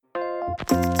Hello,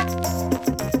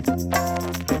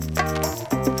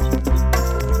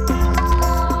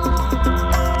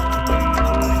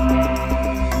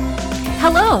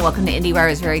 and welcome to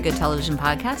IndieWire's Very Good Television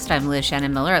Podcast. I'm Liz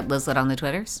Shannon Miller at Lizlet on the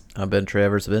Twitters. I'm Ben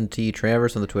Travers, Ben T.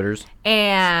 Travers on the Twitters.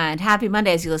 And happy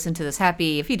Monday as you listen to this.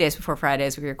 Happy a few days before Friday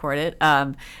as we record it.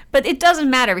 But it doesn't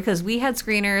matter because we had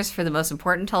screeners for the most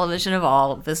important television of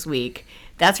all this week.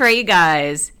 That's right, you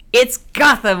guys. It's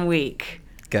Gotham Week.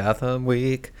 Gotham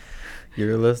Week.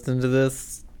 You're listening to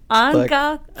this On like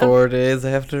Gotham. 4 days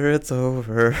after it's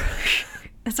over.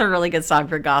 That's a really good song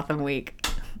for Gotham Week.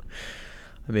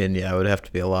 I mean, yeah, it would have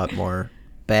to be a lot more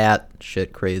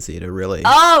bat-shit crazy to really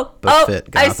I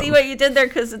befit Gotham. see what you did there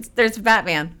because there's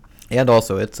Batman. And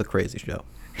also, it's a crazy show.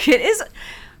 It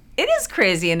is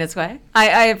crazy in its way.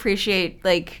 I appreciate,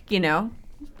 I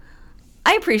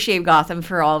appreciate Gotham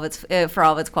for all of its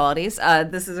qualities.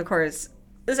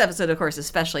 This episode, of course, is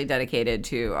especially dedicated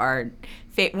to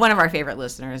one of our favorite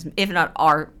listeners, if not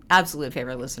our absolute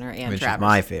favorite listener, Ann Travers. She's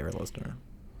my favorite listener.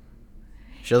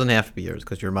 She doesn't have to be yours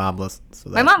because your mom listens. So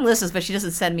my mom listens, but she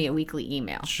doesn't send me a weekly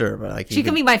email. Sure, but she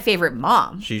can be my favorite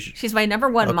mom. She's my number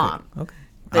one mom. Okay.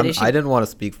 I didn't want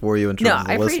to speak for you in terms of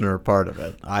the listener part of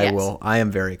it. I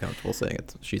am very comfortable saying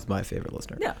it. She's my favorite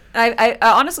listener. Yeah, I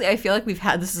honestly, I feel like we've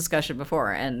had this discussion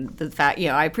before, and the fact,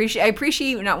 I appreciate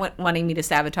you not wanting me to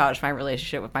sabotage my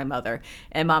relationship with my mother.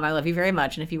 And Mom, I love you very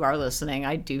much, and if you are listening,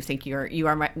 I do think you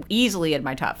are easily in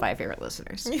my top 5 favorite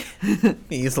listeners.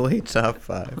 Easily top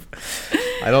 5.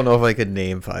 I don't know if I could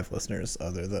name 5 listeners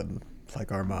other than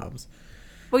like our moms.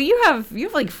 Well, you have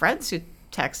like friends who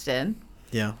text in.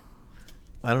 Yeah.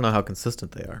 I don't know how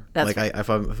consistent they are. If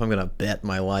I'm gonna bet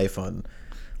my life on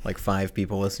like 5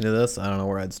 people listening to this, I don't know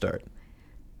where I'd start.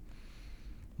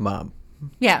 Mom.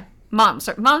 Yeah, moms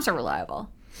are reliable.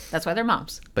 That's why they're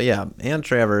moms. But yeah, Ann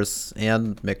Travers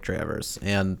and Mick Travers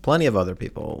and plenty of other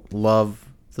people love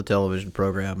the television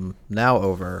program now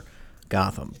over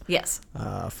Gotham. Yes.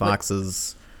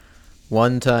 Fox's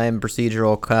one-time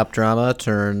procedural cop drama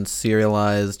turned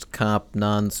serialized cop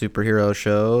non-superhero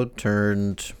show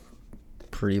turned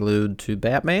prelude to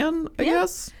Batman, I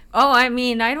guess. Oh, I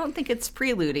mean, I don't think it's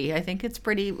prelude-y. I think it's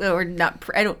pretty, or not,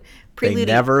 I don't, prelude-y.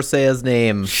 They never say his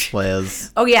name,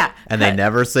 Liz. Oh, yeah. And they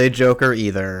never say Joker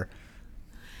either.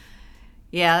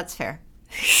 Yeah, that's fair.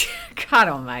 God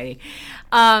almighty.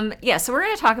 So we're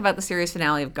going to talk about the series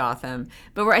finale of Gotham,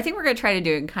 but I think we're going to try to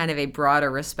do it in kind of a broader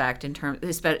respect in terms,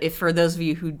 if for those of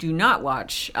you who do not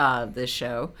watch this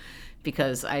show,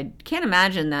 because I can't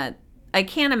imagine that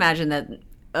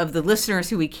of the listeners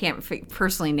who we can't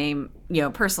personally name,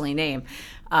 it's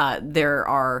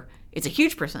a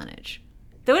huge percentage.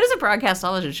 Though it is a broadcast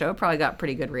television show, it probably got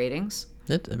pretty good ratings.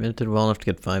 It did well enough to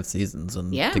get 5 seasons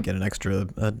and to get an extra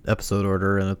episode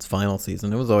order in its final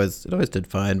season. It always did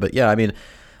fine. But yeah, I mean,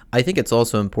 I think it's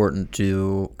also important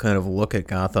to kind of look at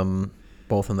Gotham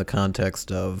both in the context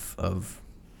of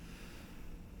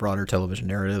broader television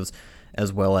narratives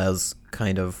as well as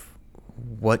kind of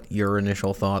what your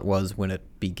initial thought was when it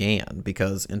began.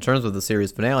 Because in terms of the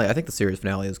series finale, I think the series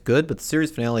finale is good, but the series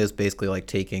finale is basically like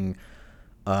taking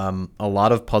a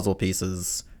lot of puzzle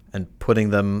pieces and putting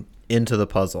them into the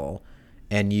puzzle,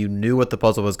 and you knew what the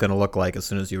puzzle was going to look like as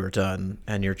soon as you were done,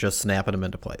 and you're just snapping them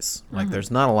into place. Like there's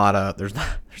not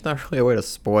really a way to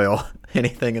spoil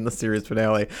anything in the series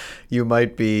finale. You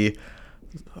might be,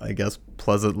 I guess,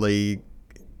 pleasantly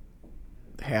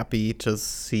happy to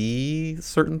see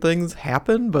certain things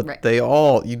happen, but they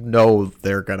all,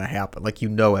 they're going to happen. Like,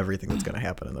 everything that's going to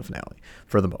happen in the finale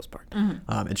for the most part.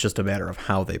 It's just a matter of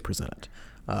how they present it.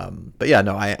 But yeah,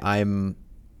 no,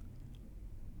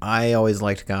 I always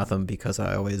liked Gotham because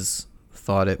I always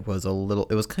thought it was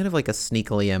kind of like a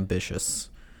sneakily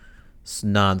ambitious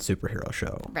non-superhero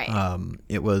show. Right.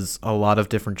 It was a lot of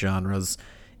different genres.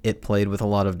 It played with a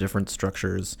lot of different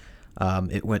structures.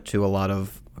 It went to a lot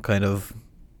of kind of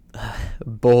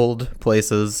bold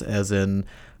places, as in,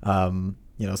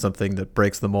 something that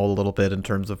breaks the mold a little bit in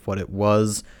terms of what it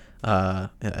was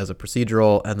as a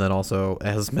procedural, and then also,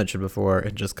 as mentioned before,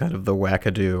 in just kind of the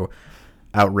wackadoo,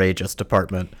 outrageous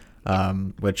department,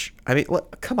 which, I mean,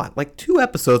 come on, like 2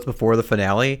 episodes before the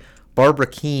finale, Barbara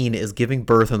Keene is giving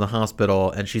birth in the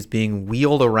hospital, and she's being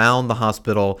wheeled around the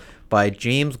hospital by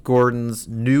James Gordon's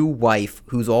new wife,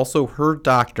 who's also her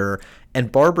doctor, and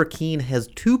Barbara Keene has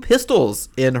 2 pistols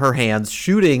in her hands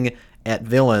shooting at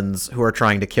villains who are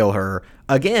trying to kill her,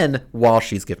 again, while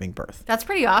she's giving birth. That's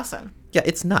pretty awesome. Yeah,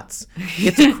 it's nuts.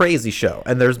 It's a crazy show.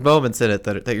 And there's moments in it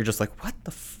that you're just like, what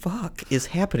the fuck is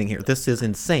happening here? This is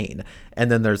insane.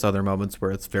 And then there's other moments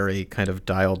where it's very kind of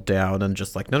dialed down and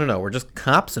just like, no, we're just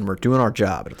cops and we're doing our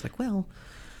job. And it's like, well,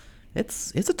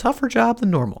 it's a tougher job than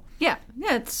normal. Yeah,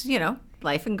 it's,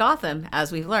 life in Gotham,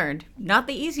 as we've learned, not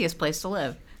the easiest place to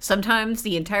live. Sometimes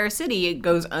the entire city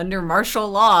goes under martial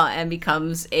law and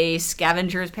becomes a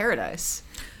scavenger's paradise.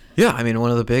 Yeah, I mean,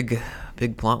 one of the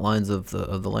big plot lines of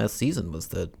the last season was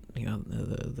that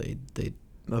they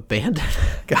abandoned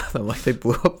Gotham, like they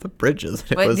blew up the bridges.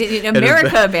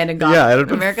 America abandoned Gotham. Yeah, it had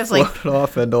been America's floated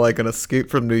off into like an Escape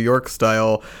from New York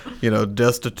style,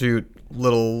 destitute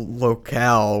little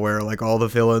locale where like all the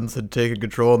villains had taken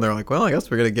control, and they're like, well, I guess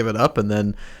we're gonna give it up. And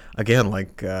then again,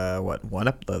 like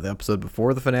the episode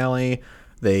before the finale,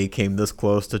 they came this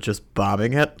close to just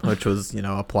bombing it, which was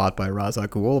a plot by Ra's al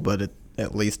Ghul, but it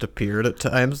at least appeared at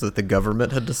times that the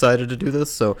government had decided to do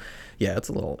this. So yeah, it's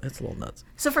a little nuts.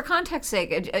 So for context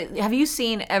sake, have you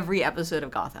seen every episode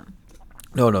of Gotham?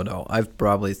 No. I've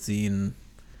probably seen,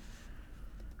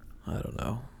 I don't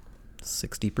know,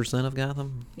 60% of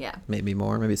Gotham. Yeah, maybe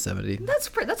more, maybe 70. That's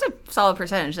a solid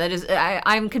percentage. That is,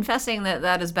 I'm confessing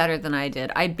that is better than I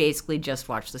did. I basically just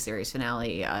watched the series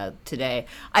finale today.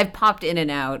 I've popped in and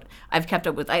out. I've kept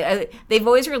up with. They've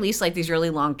always released like these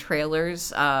really long trailers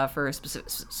for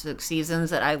specific seasons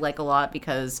that I like a lot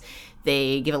because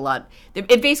they give a lot.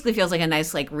 It basically feels like a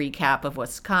nice like recap of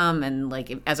what's come, and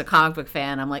like as a comic book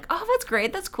fan, I'm like, oh, that's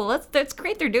great, that's cool, that's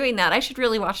great. They're doing that. I should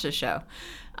really watch this show,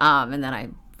 and then I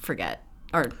forget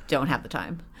or don't have the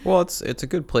time. Well, it's a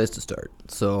good place to start.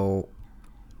 So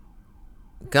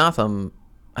Gotham,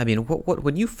 I mean, what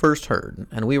when you first heard,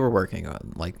 and we were working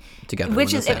on like together,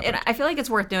 which is, and I feel like it's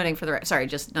worth noting for the sorry,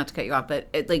 just not to cut you off,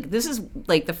 but this is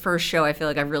like the first show I feel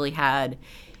like I've really had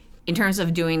in terms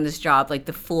of doing this job, like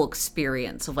the full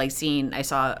experience of like seeing. I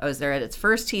was there at its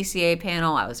first TCA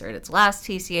panel. I was there at its last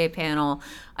TCA panel.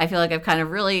 I feel like I've kind of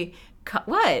really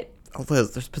what. Oh,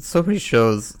 Liz, there's been so many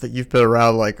shows that you've been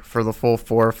around like for the full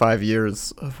 4 or 5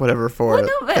 years of whatever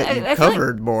that you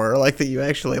covered like, more, like that you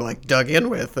actually like dug in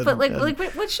with. But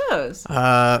what shows?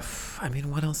 I mean,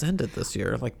 what else ended this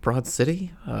year? Like Broad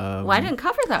City. Well, I didn't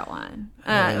cover that one.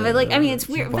 But like, I mean, it's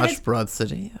weird. Watched Broad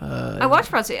City. I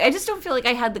watched Broad City. I just don't feel like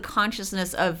I had the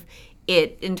consciousness of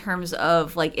it in terms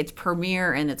of like its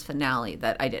premiere and its finale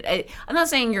that I did. I'm not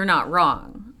saying you're not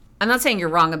wrong. I'm not saying you're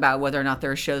wrong about whether or not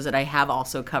there are shows that I have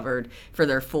also covered for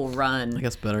their full run. I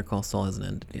guess Better Call Saul hasn't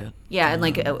ended yet. Yeah, and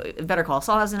like Better Call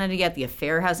Saul hasn't ended yet. The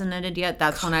Affair hasn't ended yet.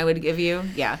 That's one I would give you.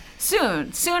 Yeah,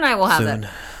 soon I will have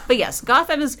that. But yes,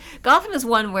 Gotham is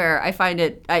one where I find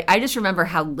it. I just remember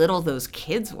how little those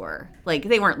kids were. Like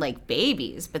they weren't like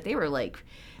babies, but they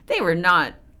were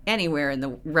not anywhere in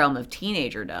the realm of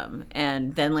teenagerdom.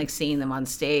 And then like seeing them on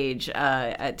stage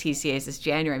at TCAs this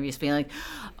January, I'm just being like,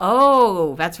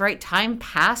 oh, that's right, time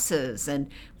passes. And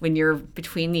when you're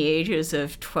between the ages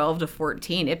of 12 to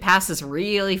 14, it passes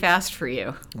really fast for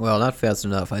you. Well, not fast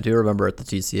enough. I do remember at the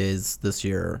TCAs this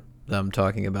year them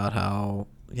talking about how,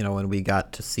 when we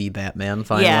got to see Batman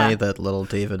finally, that little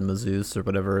David Mazouz or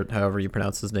whatever, however you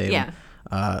pronounce his name,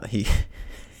 he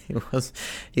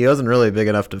wasn't really big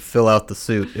enough to fill out the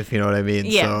suit, if you know what I mean.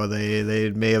 Yeah. So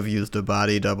they may have used a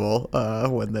body double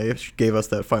when they gave us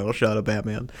that final shot of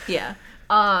Batman. Yeah.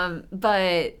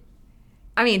 But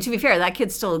I mean, to be fair, that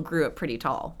kid still grew up pretty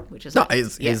tall, which is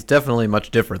he's definitely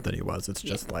much different than he was. It's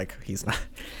just like he's not.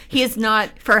 He is not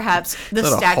perhaps the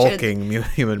not stature. A hulking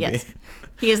human being.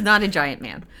 He is not a giant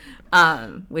man,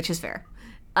 which is fair.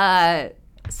 But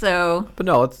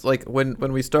no, it's like when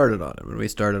we started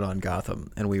on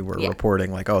Gotham, and we were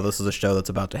reporting like, oh, this is a show that's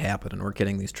about to happen, and we're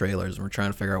getting these trailers, and we're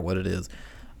trying to figure out what it is.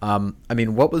 I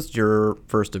mean, what was your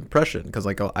first impression? Because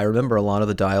like I remember a lot of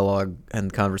the dialogue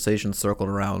and conversations circled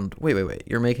around, wait,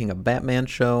 you're making a Batman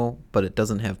show, but it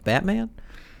doesn't have Batman?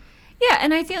 Yeah,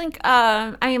 and I think,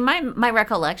 my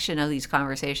recollection of these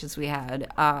conversations we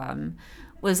had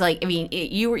was like, I mean,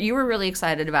 you were really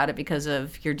excited about it because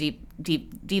of your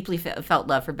deeply felt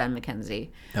love for Ben McKenzie.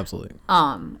 Absolutely.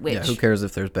 Which who cares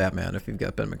if there's Batman if you've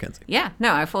got Ben McKenzie? Yeah,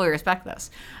 no, I fully respect this.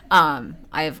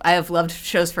 I have loved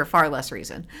shows for far less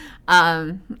reason.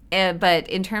 But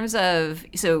in terms of,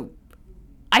 so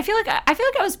I feel like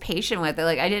I was patient with it.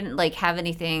 Like I didn't like have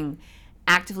anything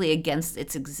actively against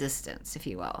its existence, if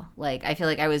you will. Like I feel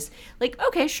like I was like,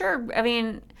 okay, sure. I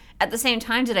mean, at the same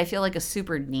time, did I feel like a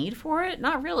super need for it?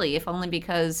 Not really, if only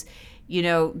because,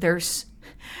 there's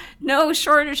no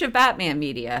shortage of Batman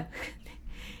media.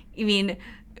 I mean,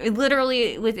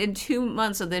 literally within 2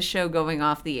 months of this show going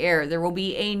off the air, there will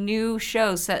be a new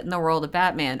show set in the world of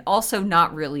Batman, also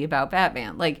not really about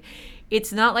Batman. Like,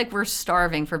 it's not like we're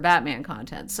starving for Batman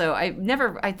content. So I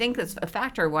think that's a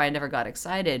factor why I never got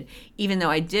excited, even though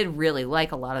I did really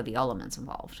like a lot of the elements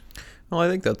involved. Well, I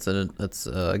think that's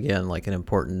again like an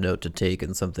important note to take,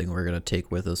 and something we're going to take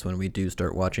with us when we do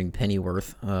start watching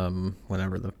Pennyworth,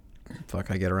 whenever the fuck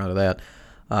I get around to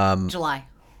that. July.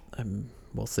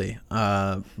 We'll see.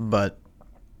 But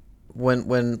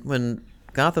when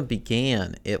Gotham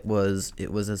began, it was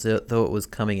as though it was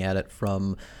coming at it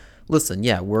from, listen,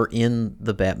 yeah, we're in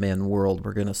the Batman world.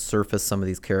 We're going to surface some of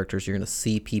these characters. You're going to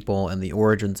see people and the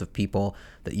origins of people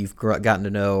that you've gotten to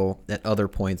know at other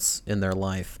points in their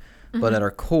life. Mm-hmm. But at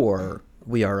our core,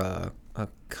 we are a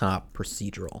cop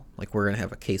procedural. Like, we're going to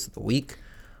have a case of the week.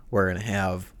 We're going to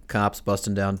have cops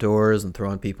busting down doors and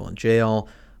throwing people in jail.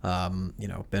 Ben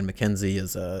McKenzie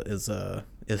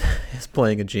is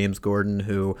playing a James Gordon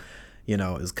who,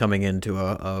 is coming into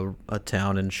a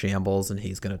town in shambles, and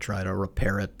he's going to try to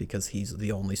repair it because he's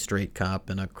the only straight cop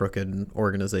in a crooked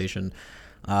organization.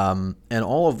 And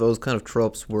all of those kind of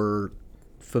tropes were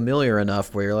familiar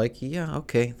enough where you're like, yeah,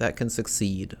 okay, that can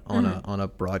succeed on a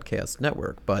broadcast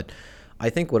network. But I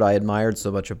think what I admired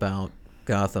so much about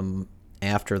Gotham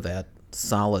after that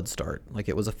solid start, like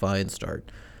it was a fine start,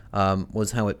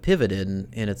 was how it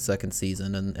pivoted in its second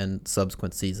season and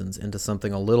subsequent seasons into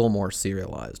something a little more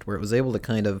serialized, where it was able to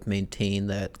kind of maintain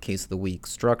that case of the week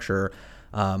structure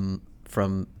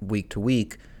from week to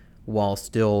week, while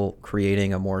still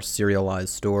creating a more serialized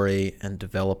story and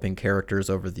developing characters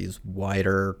over these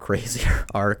wider, crazier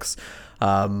arcs.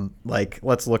 Like,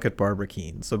 let's look at Barbara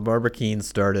Keene. So Barbara Keene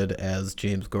started as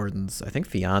James Gordon's, I think,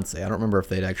 fiance. I don't remember if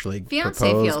they'd actually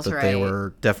proposed, but they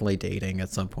were definitely dating at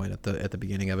some point at the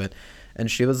beginning of it. And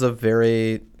she was a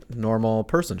very normal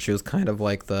person. She was kind of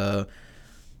like the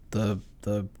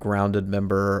grounded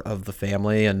member of the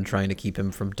family and trying to keep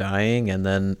him from dying. And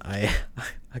then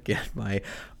again,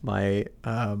 my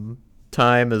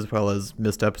time as well as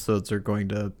missed episodes are going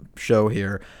to show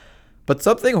here. But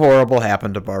something horrible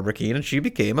happened to Barbara Keene, and she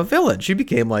became a villain. She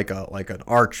became like an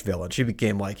arch villain. She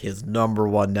became like his number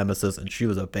one nemesis, and she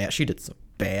did some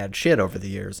bad shit over the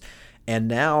years. And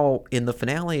now in the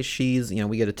finale, she's,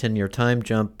 we get a 10-year time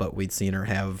jump, but we'd seen her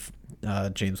have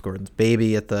James Gordon's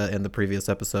baby in the previous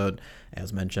episode,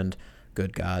 as mentioned.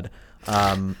 Good God.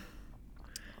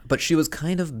 But she was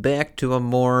kind of back to a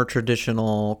more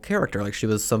traditional character. Like, she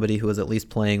was somebody who was at least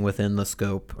playing within the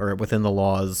scope or within the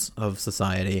laws of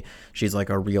society. She's like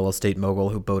a real estate mogul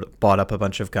who bought up a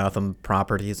bunch of Gotham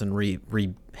properties and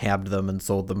rehabbed them and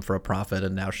sold them for a profit.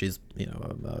 And now she's,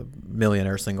 a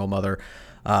millionaire single mother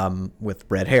with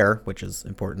red hair, which is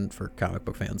important for comic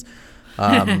book fans.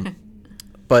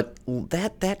 But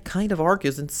that kind of arc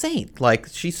is insane. Like,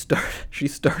 she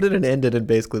started and ended in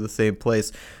basically the same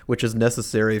place, which is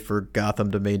necessary for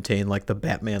Gotham to maintain like the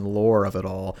Batman lore of it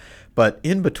all. But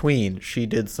in between, she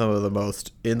did some of the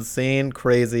most insane,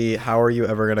 crazy, how are you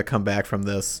ever going to come back from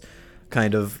this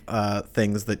kind of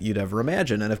things that you'd ever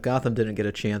imagine. And if Gotham didn't get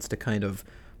a chance to kind of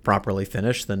properly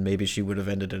finish, then maybe she would have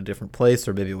ended in a different place,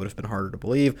 or maybe it would have been harder to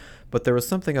believe. But there was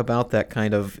something about that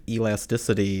kind of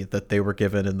elasticity that they were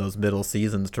given in those middle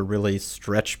seasons to really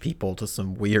stretch people to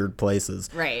some weird places,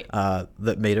 right?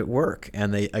 That made it work.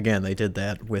 And they did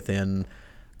that within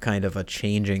kind of a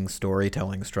changing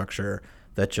storytelling structure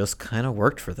that just kind of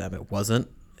worked for them. It wasn't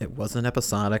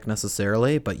episodic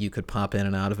necessarily, but you could pop in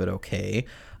and out of it okay.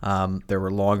 There were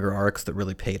longer arcs that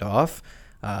really paid off.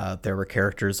 There were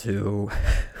characters who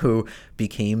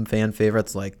became fan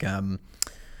favorites, like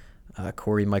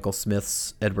Corey Michael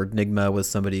Smith's Edward Nygma was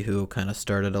somebody who kind of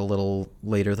started a little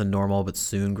later than normal, but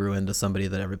soon grew into somebody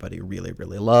that everybody really,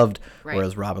 really loved. Right.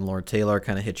 Whereas Robin Lord Taylor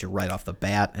kind of hit you right off the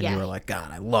bat, and you were like, God,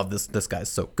 I love this. This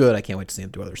guy's so good. I can't wait to see him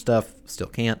do other stuff. Still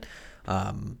can't.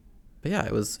 But yeah,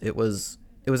 it was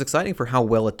exciting for how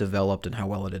well it developed and how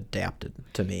well it adapted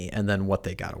to me, and then what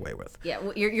they got away with. Yeah,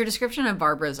 well, your description of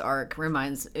Barbara's arc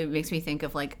makes me think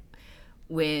of like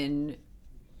when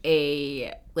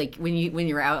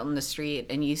you're out on the street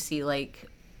and you see like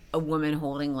a woman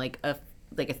holding like a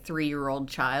 3-year-old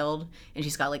child, and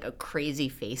she's got like a crazy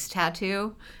face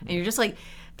tattoo, and you're just like,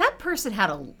 that person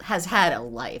has had a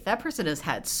life. That person has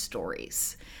had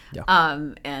stories. Yeah.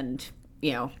 And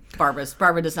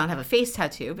Barbara does not have a face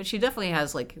tattoo, but she definitely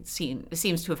has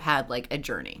seems to have had like a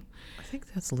journey. I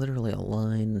think that's literally a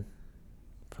line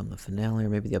from the finale, or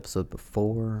maybe the episode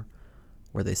before,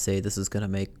 where they say this is going to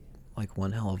make like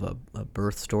one hell of a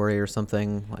birth story or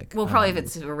something. Like, well, probably if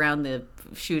it's around the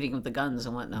shooting of the guns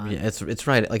and whatnot. Yeah, it's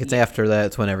right. Like, it's after that.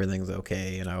 It's when everything's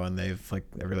okay, and they've like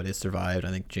everybody's survived.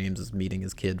 I think James is meeting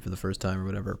his kid for the first time or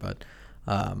whatever, but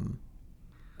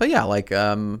yeah, like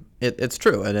it's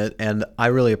true, and I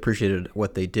really appreciated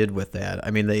what they did with that.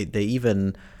 I mean, they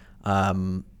even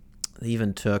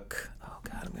took, oh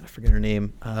God, I'm gonna forget her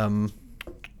name.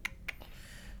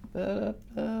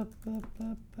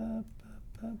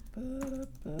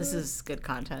 This is good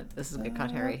content. This is good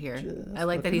content right here. I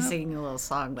like that he's singing a little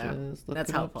song though.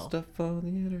 That's helpful. Stuff on the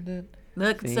internet.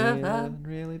 Look stuff up.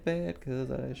 Really bad because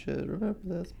I should remember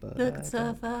this. But look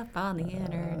stuff up on the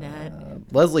internet.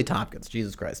 Leslie Tompkins,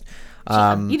 Jesus Christ.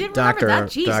 You didn't remember that?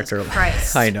 Jesus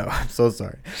Christ. I know. I'm so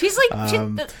sorry. She's like,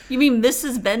 you mean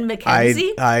Mrs. Ben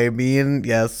McKenzie? I mean,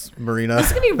 yes, Marina.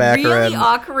 It's gonna be Baccarin. really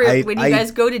awkward when you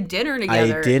guys go to dinner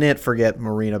together. I didn't forget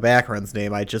Marina Baccarin's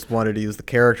name. I just wanted to use the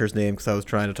character's name because I was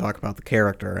trying to talk about the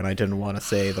character, and I didn't want to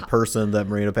say the person that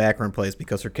Marina Baccarin plays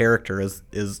because her character is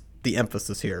the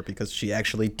emphasis here, because she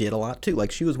actually did a lot too. Like,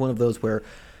 she was one of those where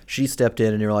she stepped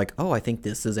in and you're like, oh, I think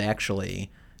this is actually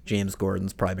James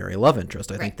Gordon's primary love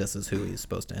interest. I think this is who he's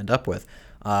supposed to end up with.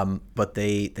 But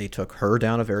they took her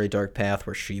down a very dark path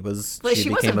where she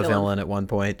became a villain at one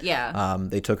point. Yeah.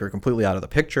 They took her completely out of the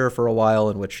picture for a while,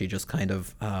 in which she just kind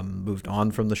of moved on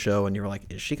from the show, and you were like,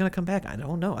 is she going to come back? I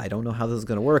don't know. I don't know how this is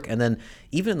going to work. And then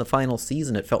even in the final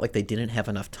season, it felt like they didn't have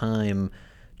enough time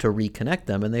to reconnect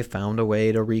them, and they found a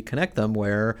way to reconnect them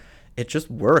where it just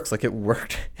works. Like, it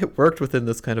worked within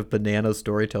this kind of banana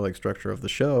storytelling structure of the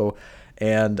show.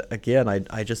 And again, I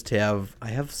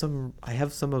have some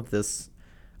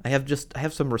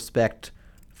respect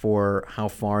for how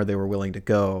far they were willing to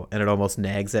go, and it almost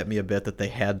nags at me a bit that they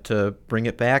had to bring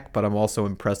it back, but I'm also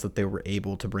impressed that they were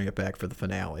able to bring it back for the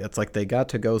finale. It's like they got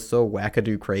to go so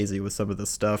wackadoo crazy with some of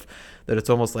this stuff that it's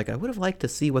almost like I would have liked to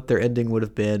see what their ending would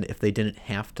have been if they didn't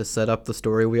have to set up the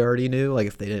story we already knew. Like,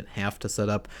 if they didn't have to set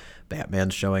up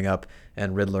Batman showing up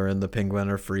and Riddler and the Penguin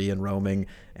are free and roaming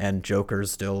and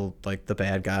Joker's still like the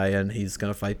bad guy and he's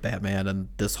going to fight Batman, and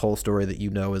this whole story that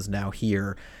you know is now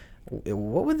here.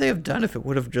 What would they have done if it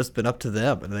would have just been up to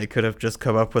them and they could have just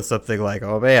come up with something like,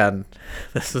 oh man,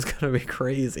 this is going to be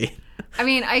crazy? I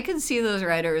mean, I can see those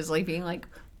writers like being like,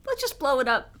 let's just blow it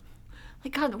up.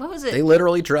 Like, God, what was it? They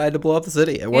literally tried to blow up the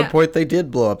city. At one point, they did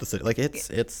blow up the city. Like,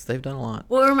 they've done a lot.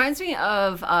 Well, it reminds me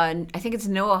of, I think it's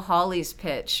Noah Hawley's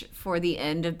pitch for the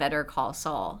end of Better Call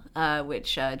Saul,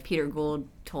 which Peter Gould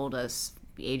told us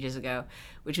ages ago,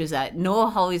 which was that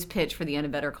Noah Hawley's pitch for the end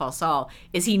of Better Call Saul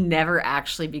is he never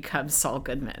actually becomes Saul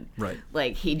Goodman. Right.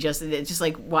 Like, it's just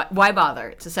like, why bother?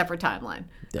 It's a separate timeline.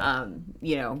 Yeah.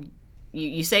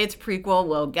 You say it's a prequel,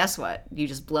 well, guess what? You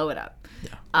just blow it up.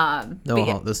 Yeah.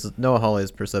 This is Noah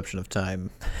Hawley's perception of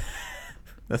time.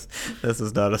 This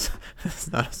is not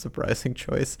a surprising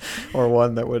choice, or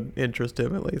one that would interest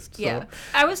him at least. So, yeah,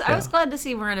 I was glad to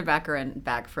see Marina Baccarin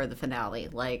back for the finale.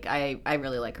 Like, I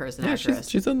really like her as an actress.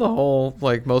 She's in the whole,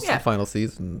 like, most of the final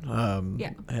season.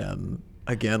 And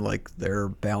again, like, their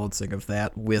balancing of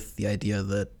that with the idea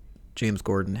that James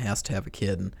Gordon has to have a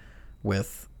kid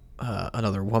with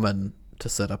another woman to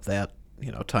set up that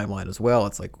timeline as well.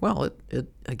 It's like, well,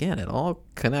 it all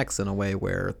connects in a way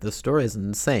where this story is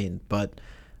insane, but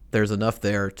there's enough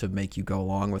there to make you go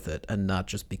along with it, and not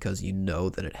just because you know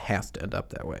that it has to end up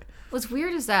that way. What's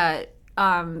weird is that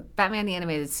Batman the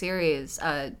Animated Series,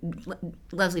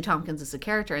 Leslie Tompkins is a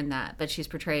character in that, but she's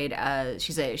portrayed as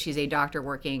she's a doctor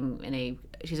working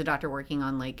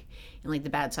on like in like the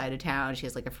bad side of town. She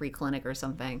has like a free clinic or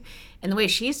something, and the way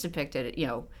she's depicted,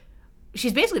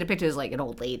 she's basically depicted as like an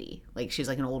old lady. Like, she's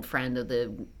like an old friend of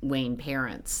the Wayne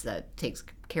parents that takes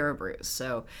care of Bruce.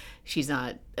 So she's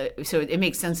not. So it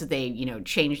makes sense that they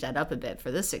changed that up a bit for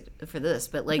this.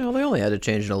 But like, they only had to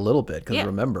change it a little bit because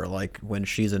remember, like, when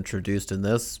she's introduced in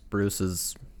this, Bruce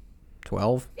is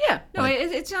 12. Yeah, no, like,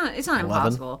 it's not 11,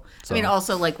 impossible. So. I mean,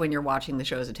 also, like, when you're watching the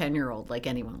show as a 10-year-old, like,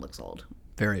 anyone looks old.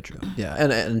 Very true. Yeah,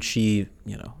 and she,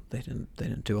 they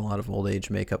didn't do a lot of old age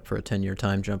makeup for a 10-year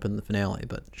time jump in the finale,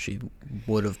 but she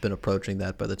would have been approaching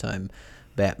that by the time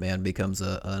Batman becomes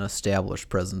an established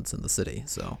presence in the city.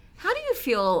 So, how do you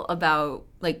feel about,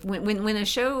 like, when a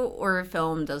show or a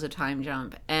film does a time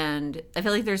jump? And I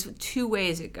feel like there's two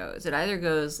ways it goes. It either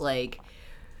goes like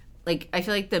I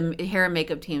feel like the hair and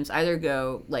makeup teams either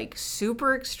go like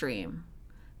super extreme.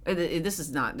 This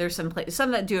is not. There's some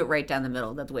that do it right down the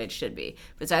middle. That's the way it should be.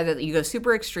 But it's either you go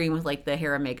super extreme with like the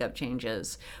hair and makeup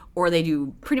changes, or they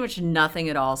do pretty much nothing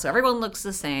at all. So everyone looks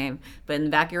the same. But in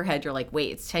the back of your head, you're like,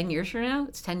 wait, it's 10 years from now.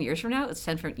 It's 10 years from now. It's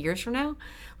 10 years from now.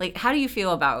 Like, how do you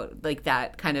feel about like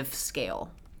that kind of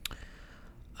scale?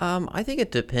 I think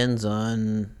it depends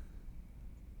on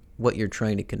what you're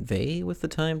trying to convey with the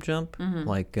time jump. Mm-hmm.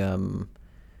 Like,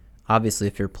 obviously,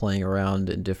 if you're playing around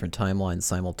in different timelines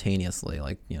simultaneously,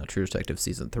 like, True Detective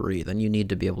Season 3, then you need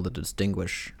to be able to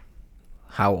distinguish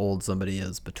how old somebody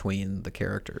is between the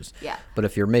characters. Yeah. But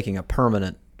if you're making a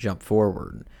permanent jump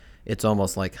forward, it's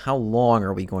almost like, how long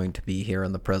are we going to be here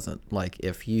in the present? Like,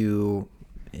 if you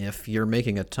if you're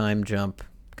making a time jump,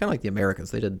 kind of like the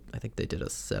Americans, I think they did a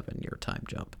 7-year time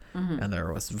jump, and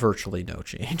there was virtually no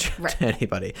change to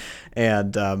anybody,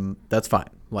 and that's fine.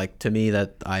 Like, to me,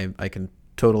 that I can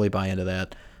totally buy into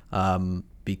that,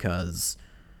 because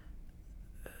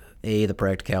the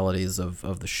practicalities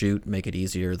of the shoot make it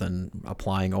easier than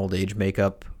applying old age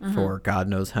makeup for God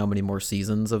knows how many more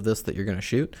seasons of this that you're going to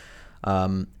shoot,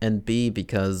 and B,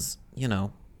 because,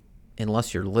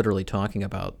 unless you're literally talking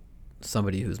about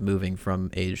somebody who's moving from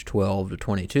age 12 to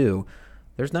 22,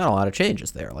 there's not a lot of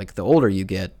changes there. Like, the older you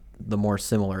get, the more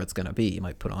similar it's going to be. You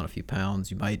might put on a few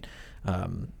pounds. You might,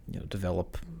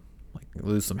 develop, like,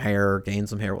 lose some hair, gain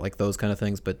some hair, like those kind of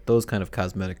things. But those kind of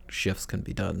cosmetic shifts can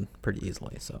be done pretty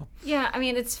easily. So yeah, I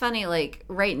mean, it's funny. Like,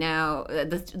 right now,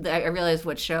 I realized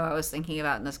what show I was thinking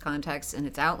about in this context, and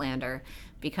it's Outlander.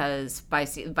 Because by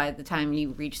the time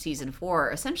you reach season 4,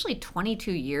 essentially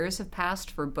 22 years have passed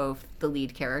for both the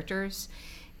lead characters,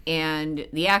 and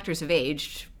the actors have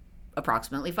aged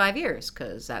approximately 5 years,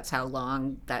 because that's how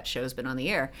long that show's been on the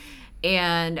air.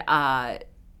 And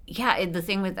the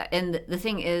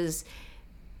thing is,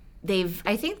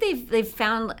 I think they've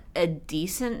found a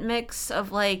decent mix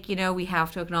of, like, we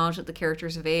have to acknowledge that the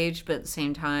characters have aged, but at the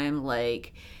same time,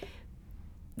 like,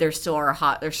 there still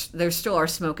are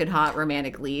smoking hot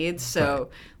romantic leads. So,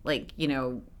 like,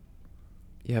 you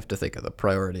have to think of the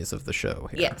priorities of the show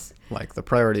here. Yes. Like, the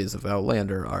priorities of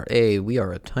Outlander are, A, we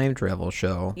are a time travel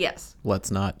show. Yes.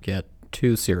 Let's not get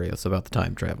too serious about the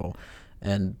time travel.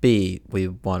 And B, we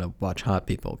want to watch hot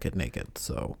people get naked.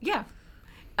 So yeah.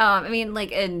 I mean,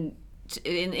 like, in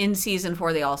season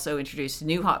 4, they also introduced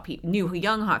new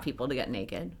young hot people to get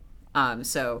naked.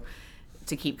 So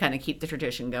to keep the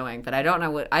tradition going, but I don't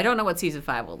know what season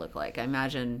 5 will look like. I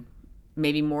imagine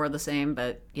maybe more of the same,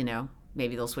 but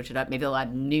maybe they'll switch it up. Maybe they'll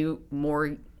add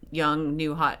more young,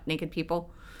 new, hot, naked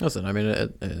people. Listen, I mean,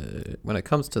 when it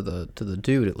comes to the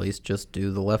dude, at least just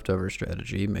do the leftover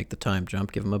strategy, make the time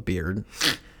jump, give him a beard.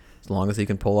 As long as he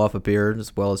can pull off a beard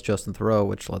as well as Justin Theroux,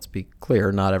 which, let's be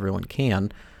clear, not everyone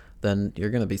can, then you're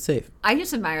going to be safe. I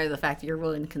just admire the fact that you're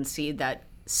willing to concede that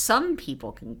some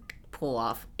people can pull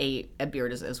off a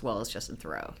beard as well as Justin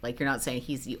Theroux. Like, you're not saying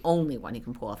he's the only one who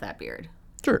can pull off that beard.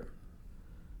 Sure.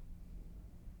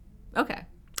 Okay.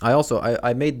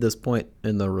 I made this point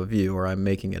in the review, or I'm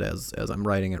making it as I'm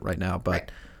writing it right now,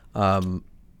 but the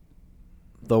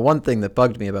one thing that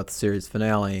bugged me about the series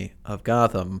finale of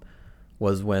Gotham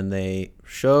was when they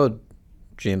showed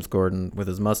James Gordon with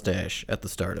his mustache at the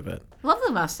start of it. Love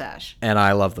the mustache. And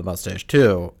I love the mustache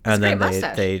too. And then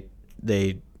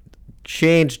they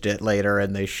changed it later,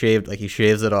 and they shaved, like, he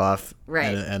shaves it off,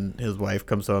 right? And his wife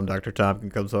comes home, Dr.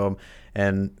 Tompkins comes home,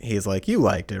 and he's like, "You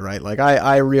liked it, right? Like,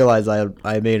 I realized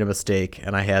I made a mistake,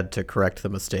 and I had to correct the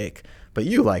mistake, but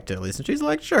you liked it at least." And she's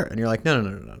like, "Sure." And you're like,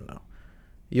 no,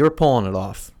 you were pulling it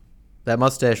off. That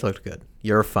mustache looked good.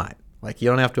 You're fine. Like, you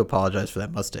don't have to apologize for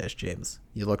that mustache, James.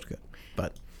 You looked good.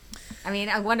 But I mean,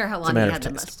 I wonder how long he had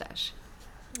the mustache.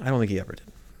 I don't think he ever did.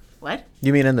 What?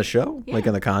 You mean in the show? Yeah. Like,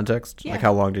 in the context? Yeah. Like,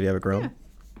 how long did he have it grown? Yeah.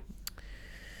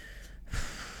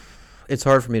 It's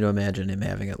hard for me to imagine him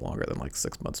having it longer than, like,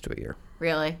 6 months to a year.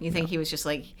 Really? You think he was just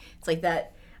like, it's like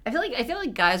that? I feel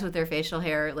like guys with their facial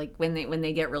hair, like, when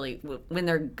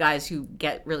they're guys who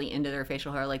get really into their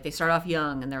facial hair, like, they start off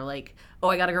young and they're like, oh,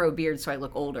 I gotta grow a beard so I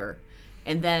look older.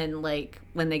 And then, like,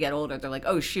 when they get older, they're like,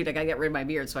 oh, shoot, I got to get rid of my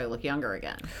beard so I look younger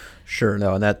again. Sure,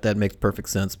 no, and that makes perfect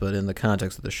sense. But in the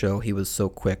context of the show, he was so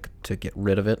quick to get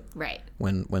rid of it. Right.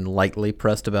 When lightly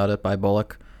pressed about it by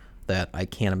Bullock, that I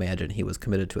can't imagine he was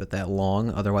committed to it that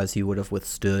long. Otherwise, he would have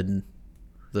withstood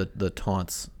the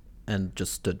taunts and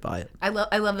just stood by it. I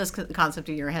love this concept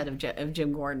in your head of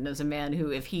Jim Gordon as a man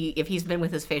who, if he's been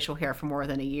with his facial hair for more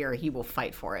than a year, he will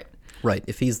fight for it. Right.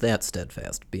 If he's that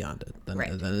steadfast beyond it, then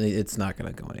it's not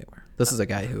going to go anywhere. This is a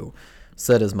guy who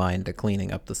set his mind to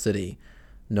cleaning up the city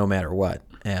no matter what.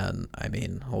 And, I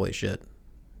mean, holy shit,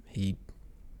 he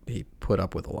put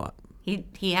up with a lot.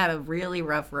 He had a really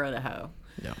rough road to hoe.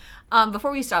 Yeah.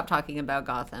 Before we stop talking about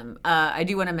Gotham, I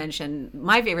do want to mention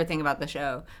my favorite thing about the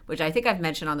show, which I think I've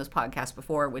mentioned on this podcast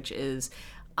before, which is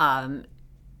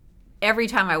every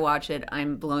time I watch it,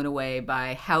 I'm blown away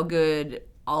by how good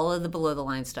all of the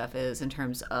below-the-line stuff is in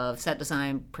terms of set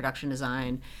design, production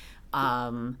design,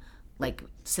 like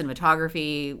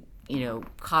cinematography,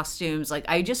 costumes. Like,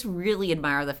 I just really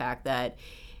admire the fact that,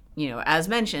 as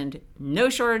mentioned, no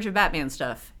shortage of Batman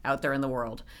stuff out there in the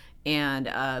world. And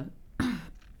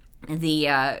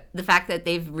the fact that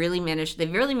they've really managed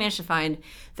to find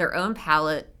their own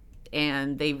palette,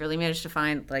 and they've really managed to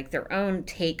find, like, their own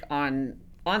take on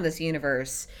this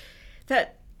universe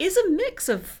that is a mix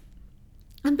of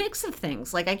a mix of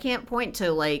things. Like I can't point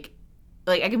to like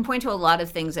I can point to a lot of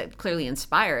things that clearly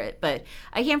inspire it, but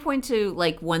I can't point to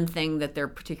like one thing that they're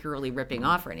particularly ripping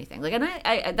off or anything. Like, and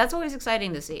I that's always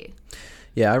exciting to see.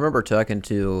 Yeah, I remember talking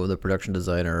to the production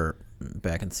designer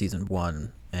back in season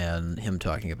 1, and him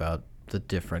talking about the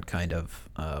different kind of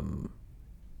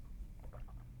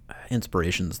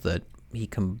inspirations that he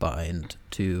combined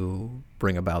to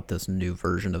bring about this new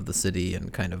version of the city,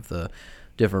 and kind of the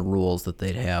different rules that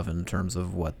they'd have in terms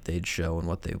of what they'd show and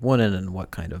what they wouldn't, and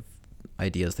what kind of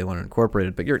ideas they wanted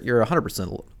incorporated. But you're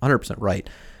 100% right.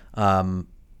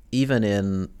 Even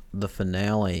in the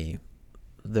finale,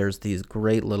 there's these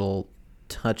great little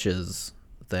touches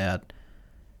that,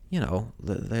 you know,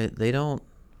 they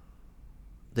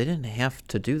didn't have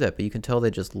to do that, but you can tell they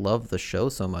just love the show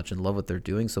so much and love what they're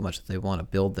doing so much that they want to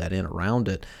build that in around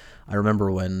it. I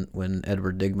remember when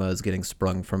Edward Digma is getting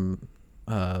sprung from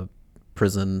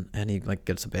prison, and he like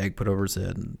gets a bag put over his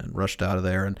head and rushed out of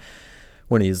there, and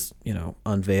when he's, you know,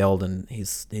 unveiled and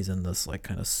he's in this like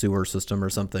kind of sewer system or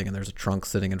something, and there's a trunk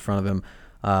sitting in front of him.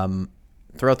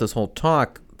 Throughout this whole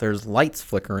talk, there's lights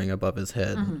flickering above his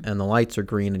head, and the lights are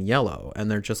green and yellow,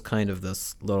 and they're just kind of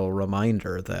this little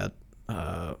reminder that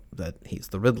that he's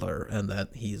the Riddler, and that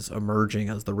he's emerging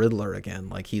as the Riddler again.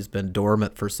 Like, he's been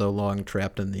dormant for so long,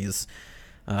 trapped in these,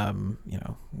 you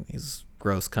know, these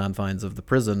gross confines of the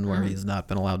prison where he's not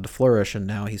been allowed to flourish, and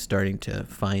now he's starting to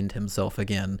find himself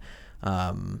again.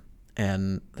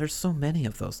 And there's so many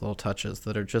of those little touches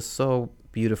that are just so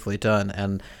beautifully done,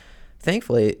 and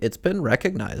thankfully it's been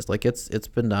recognized. Like, it's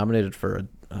been nominated for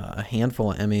a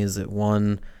handful of Emmys. It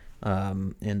won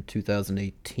in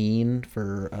 2018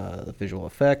 for visual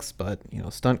effects, but, you know,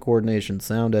 stunt coordination,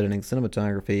 sound editing,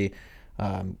 cinematography,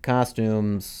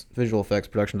 costumes, visual effects,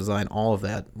 production design, all of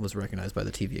that was recognized by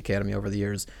the TV Academy over the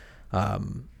years,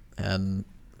 and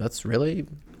that's really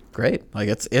great. Like,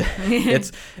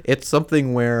 it's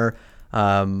something where,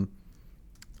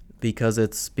 because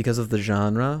of the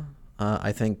genre,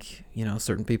 I think, you know,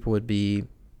 certain people would be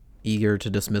eager to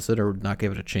dismiss it or not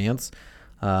give it a chance.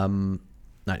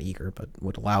 Not eager, but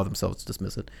would allow themselves to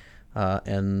dismiss it.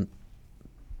 And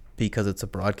because it's a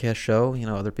broadcast show, you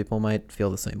know, other people might feel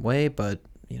the same way, but,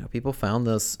 you know, people found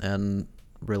this and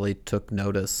really took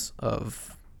notice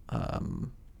of the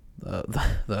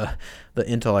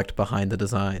intellect behind the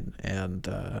design, and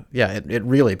it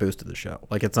really boosted the show.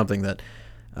 Like, it's something that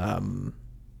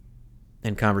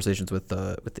in conversations with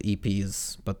the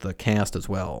EPs, but the cast as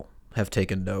well, have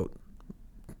taken note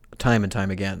time and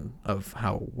time again of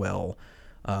how well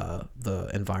the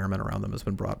environment around them has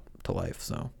been brought to life.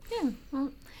 So yeah,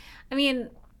 well, I mean,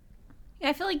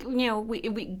 I feel like, you know,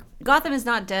 we Gotham is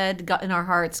not dead in our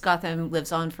hearts. Gotham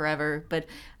lives on forever. But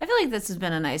I feel like this has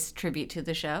been a nice tribute to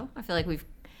the show. I feel like we've,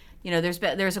 you know,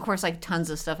 there's of course like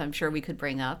tons of stuff I'm sure we could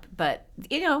bring up, but,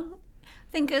 you know,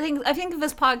 I think of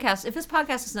this podcast. If this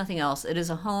podcast is nothing else, it is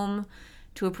a home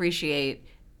to appreciate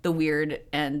the weird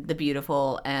and the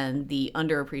beautiful and the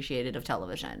underappreciated of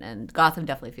television, and Gotham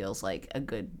definitely feels like a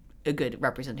good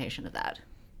representation of that.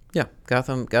 Yeah,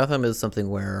 Gotham is something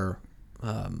where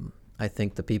I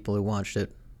think the people who watched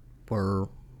it were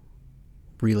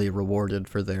really rewarded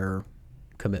for their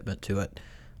commitment to it,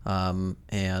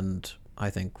 and I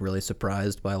think really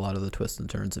surprised by a lot of the twists and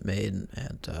turns it made.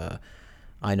 And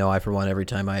I know I, for one, every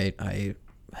time I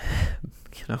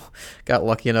you know, got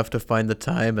lucky enough to find the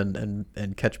time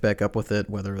and catch back up with it,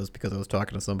 whether it was because I was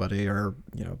talking to somebody, or,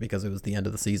 you know, because it was the end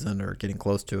of the season or getting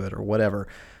close to it or whatever,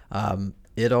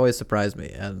 it always surprised me,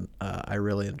 and I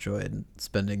really enjoyed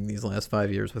spending these last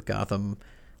 5 years with Gotham,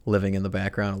 living in the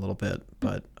background a little bit,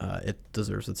 but it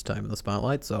deserves its time in the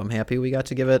spotlight, so I'm happy we got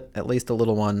to give it at least a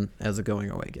little one as a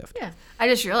going away gift. Yeah. I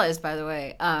just realized, by the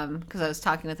way, because I was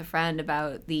talking with a friend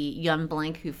about the Young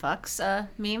Blank Who Fucks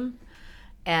meme.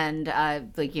 And,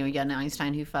 like, you know, young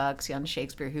Einstein who fucks, young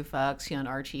Shakespeare who fucks, young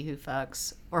Archie who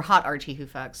fucks, or hot Archie who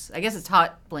fucks. I guess it's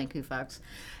hot blank who fucks.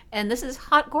 And this is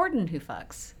hot Gordon who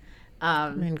fucks. I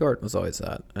mean, Gordon was always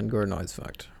hot, and Gordon always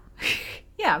fucked.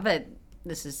 Yeah, but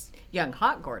this is young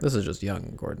hot Gordon. This is just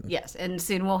young Gordon. Yes, and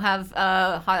soon we'll have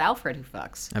hot Alfred who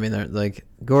fucks. I mean, they're like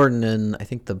Gordon in, I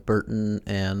think, the Burton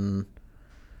and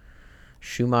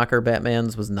Schumacher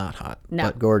Batmans was not hot. No.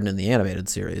 But Gordon in the animated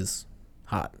series,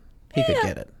 hot. He could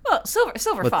get it. Well,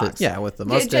 Silver Fox. With the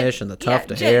mustache and the tuft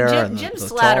hair and the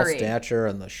tall stature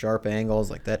and the sharp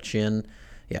angles, like that chin.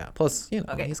 Yeah, plus, you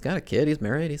know, he's got a kid, he's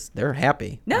married, they're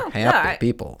happy. They're happy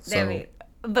people. So.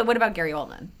 But what about Gary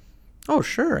Oldman? Oh,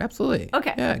 sure, absolutely.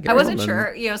 Okay. Yeah, I wasn't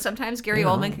sure. You know, sometimes Gary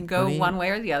Oldman can go one way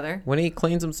or the other. When he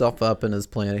cleans himself up and is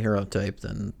playing a hero type,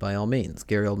 then by all means.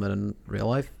 Gary Oldman in real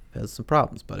life has some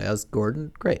problems, but as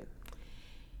Gordon, great.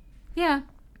 Yeah.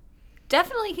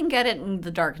 Definitely can get it in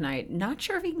The Dark Knight. Not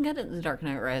sure if he can get it in The Dark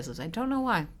Knight Rises. I don't know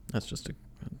why. That's just an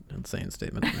insane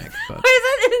statement to make. But Why is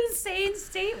that an insane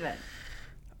statement?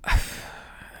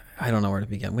 I don't know where to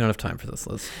begin. We don't have time for this,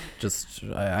 Liz. Just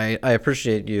I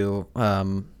appreciate you.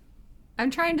 I'm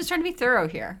trying to be thorough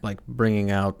here. Like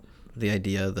bringing out the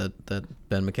idea that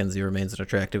Ben McKenzie remains an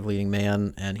attractive leading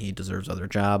man and he deserves other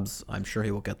jobs. I'm sure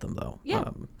he will get them though. Yeah.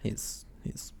 He's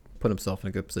put himself in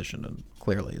a good position and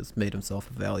clearly has made himself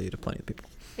of value to plenty of people.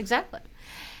 Exactly.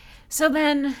 So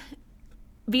then,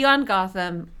 beyond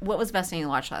Gotham, what was the best thing you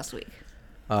watched last week?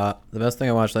 The best thing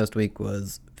I watched last week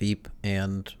was Veep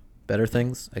and Better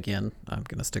Things. Again, I'm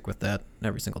going to stick with that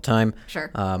every single time.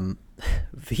 Sure.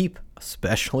 Veep,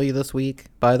 especially this week,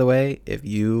 by the way, if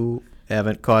you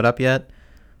haven't caught up yet,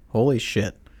 holy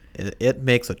shit. It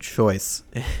makes a choice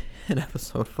in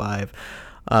episode 5.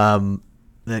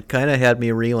 That kind of had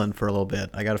me reeling for a little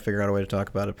bit. I got to figure out a way to talk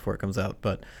about it before it comes out.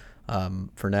 But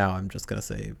for now, I'm just going to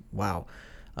say, wow.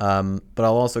 But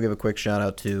I'll also give a quick shout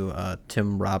out to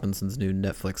Tim Robinson's new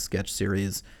Netflix sketch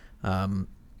series,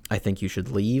 I Think You Should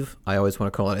Leave. I always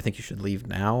want to call it I Think You Should Leave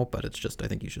Now, but it's just I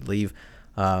Think You Should Leave.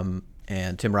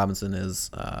 And Tim Robinson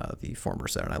is the former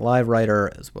Saturday Night Live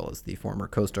writer, as well as the former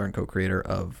co-star and co-creator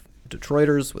of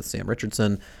Detroiters with Sam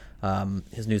Richardson.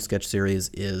 His new sketch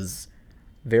series is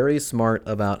very smart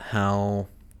about how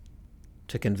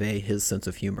to convey his sense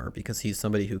of humor, because he's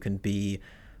somebody who can be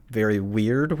very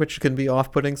weird, which can be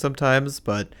off-putting sometimes,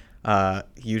 but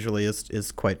usually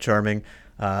is quite charming.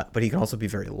 But he can also be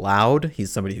very loud.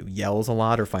 He's somebody who yells a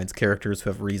lot or finds characters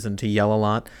who have reason to yell a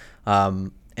lot.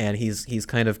 And he's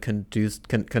kind of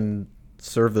can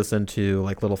serve this into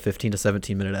like little 15 to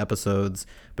 17 minute episodes,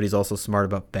 but he's also smart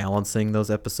about balancing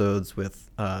those episodes with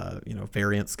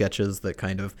variant sketches that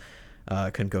kind of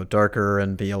can go darker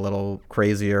and be a little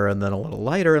crazier, and then a little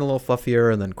lighter and a little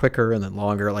fluffier, and then quicker and then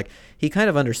longer. Like, he kind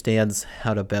of understands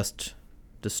how to best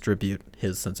distribute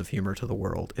his sense of humor to the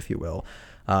world, if you will.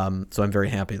 So I'm very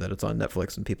happy that it's on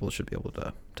Netflix and people should be able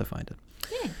to find it.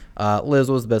 Yeah. Liz,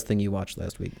 what was the best thing you watched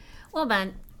last week? Well,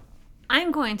 Ben,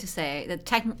 I'm going to say that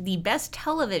the best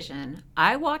television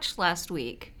I watched last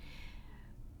week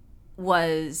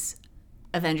was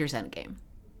Avengers Endgame.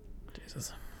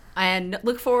 Jesus. And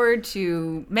look forward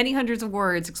to many hundreds of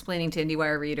words explaining to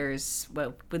IndieWire readers.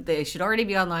 Well, but they should already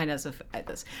be online as of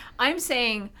this. I'm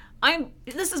saying,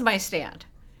 this is my stand.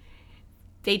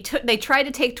 They tried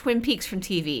to take Twin Peaks from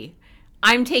TV.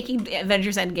 I'm taking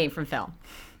Avengers Endgame from film.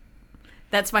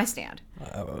 That's my stand.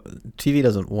 TV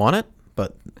doesn't want it,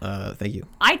 but thank you.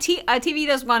 TV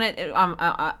does want it.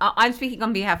 I'm speaking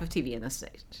on behalf of TV in this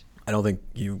stage. I don't think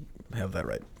you have that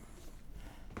right.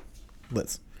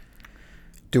 Liz,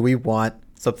 do we want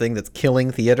something that's killing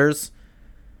theaters?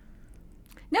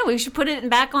 No, we should put it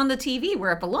back on the TV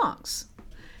where it belongs.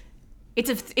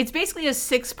 It's basically a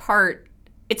six-part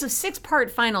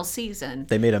final season.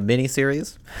 They made a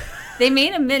mini-series? They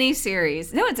made a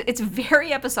mini-series. No, it's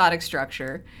very episodic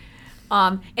structure.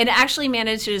 And it actually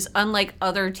manages, unlike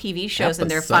other TV shows in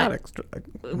their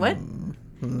what?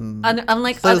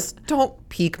 Unlike Liz, don't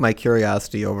pique my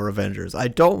curiosity over Avengers. I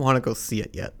don't want to go see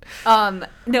it yet.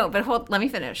 No, but let me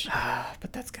finish.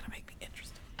 But that's gonna make me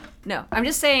interested. No, I'm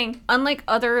just saying, unlike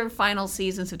other final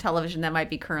seasons of television that might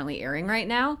be currently airing right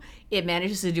now, it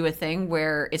manages to do a thing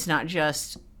where it's not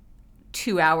just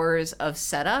 2 hours of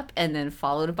setup and then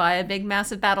followed by a big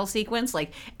massive battle sequence.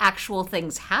 Like, actual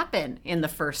things happen in the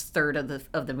first third of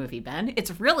the movie, Ben.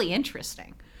 It's really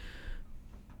interesting.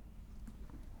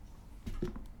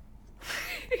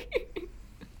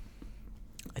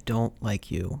 I don't like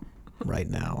you right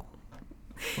now.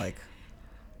 Like,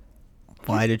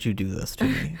 why did you do this to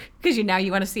me? Because you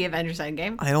want to see Avengers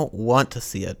Endgame? I don't want to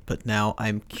see it, but now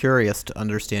I'm curious to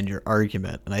understand your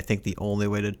argument, and I think the only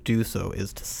way to do so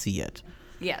is to see it.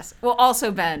 Yes. Well,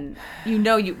 also, Ben,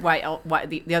 why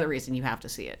the other reason you have to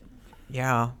see it.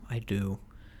 Yeah, I do.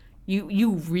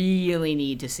 You really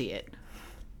need to see it.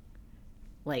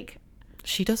 Like,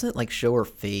 she doesn't show her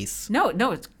face. No,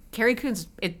 it's Carrie Coon's.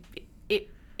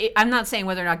 I'm not saying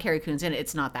whether or not Carrie Coon's in it.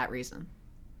 It's not that reason.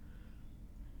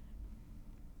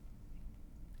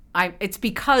 It's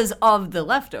because of the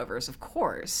leftovers, of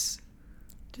course.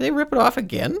 Did they rip it off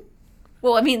again?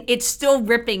 Well, I mean, it's still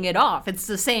ripping it off. It's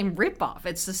the same rip-off.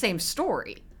 It's the same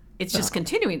story. It's just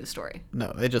continuing the story.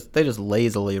 No, they just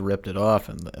lazily ripped it off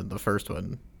in the first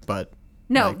one, but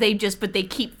no, they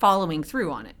keep following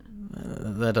through on it.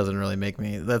 That doesn't really make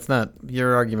me. That's not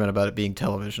your argument about it being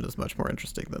television is much more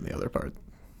interesting than the other part.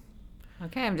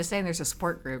 Okay, I'm just saying there's a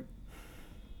support group.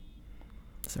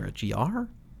 Is there a GR?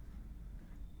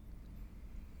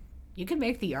 You can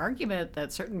make the argument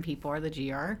that certain people are the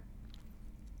GR.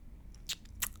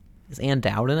 Is Ann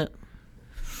Dowd in it?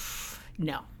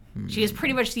 No. She is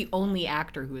pretty much the only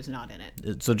actor who is not in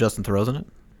it. So Justin Theroux's in it?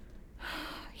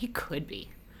 He could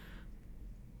be.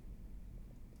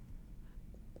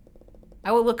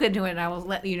 I will look into it and I will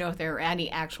let you know if there are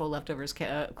any actual Leftovers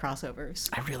crossovers.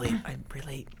 I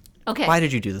really. Okay. Why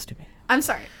did you do this to me? I'm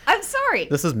sorry.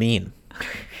 This is mean.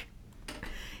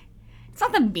 It's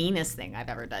not the meanest thing I've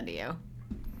ever done to you.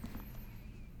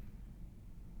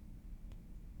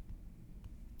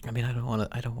 I mean, I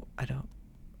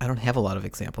don't have a lot of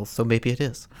examples, so maybe it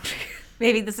is.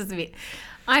 Maybe this is me.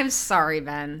 I'm sorry,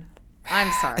 Ben.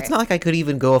 I'm sorry. It's not like I could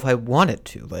even go if I wanted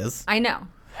to, Liz. I know.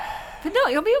 But no,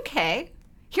 you'll be okay.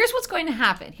 Here's what's going to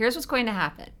happen. You're just going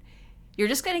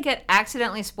to get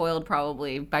accidentally spoiled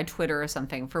probably by Twitter or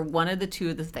something for one of the two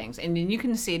of the things. And then you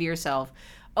can say to yourself,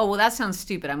 oh, well, that sounds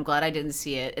stupid. I'm glad I didn't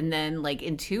see it. And then, like,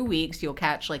 in 2 weeks, you'll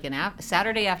catch, like, a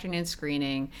Saturday afternoon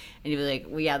screening, and you'll be like,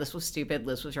 well, yeah, this was stupid.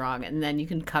 Liz was wrong. And then you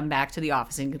can come back to the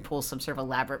office and you can pull some sort of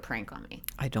elaborate prank on me.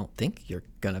 I don't think you're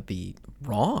going to be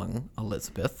wrong,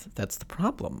 Elizabeth. That's the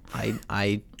problem.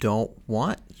 I don't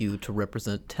want you to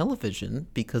represent television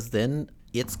because then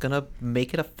it's going to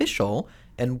make it official,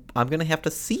 and I'm going to have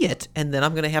to see it, and then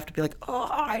I'm going to have to be like,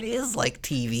 oh, it is like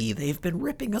TV. They've been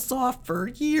ripping us off for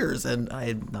years, and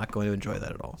I'm not going to enjoy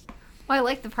that at all. Well, I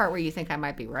like the part where you think I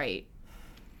might be right.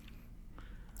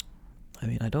 I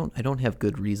mean, I don't have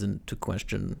good reason to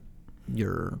question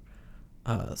your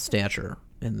stature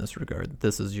in this regard.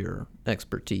 This is your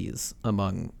expertise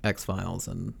among X-Files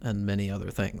and many other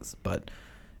things. But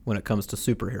when it comes to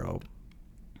superhero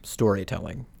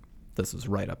storytelling, this is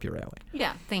right up your alley.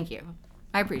 Yeah, thank you.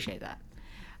 I appreciate that.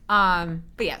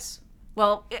 But yes.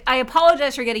 Well, I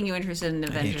apologize for getting you interested in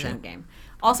Avengers Endgame.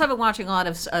 Also, I've been watching a lot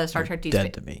of Star Trek Deep Space.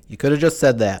 Dead to me. You could have just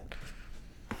said that.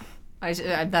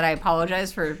 That I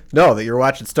apologize for. No, that you're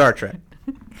watching Star Trek.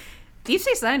 Deep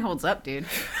Space Nine holds up, dude.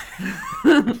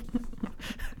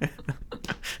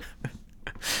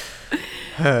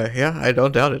 Yeah, I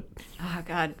don't doubt it. Oh,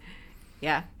 God.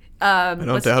 Yeah. I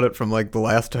don't doubt it from, like, the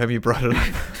last time you brought it up.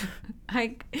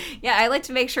 I like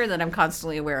to make sure that I'm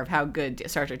constantly aware of how good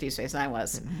Star Trek Deep Space Nine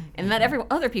was, and that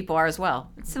other people are as well.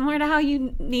 It's similar to how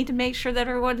you need to make sure that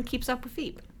everyone keeps up with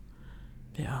Veep.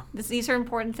 Yeah. These are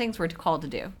important things we're called to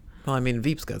do. Well, I mean,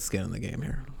 Veep's got skin in the game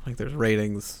here. Like, there's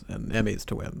ratings and Emmys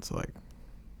to win, so, like...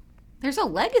 There's a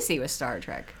legacy with Star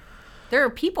Trek. There are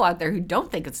people out there who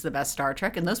don't think it's the best Star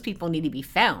Trek, and those people need to be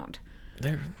found.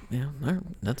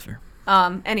 That's fair.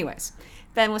 Anyways,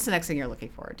 Ben, what's the next thing you're looking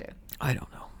forward to? I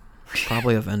don't know.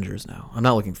 Probably Avengers now. I'm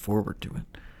not looking forward to it.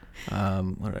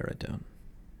 What did I write down?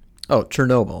 Oh,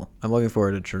 Chernobyl. I'm looking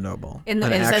forward to Chernobyl. An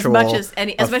actual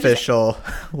official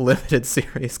limited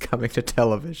series coming to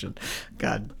television.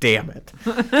 God damn it.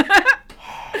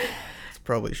 It's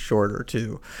probably shorter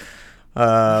too.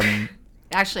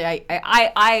 Actually,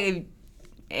 I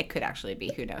it could actually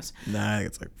be. Who knows? Nah, I think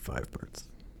it's like 5 parts.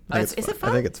 Is it 5?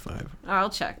 I think it's 5. Oh, I'll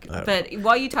check. But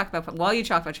while you talk about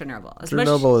Chernobyl,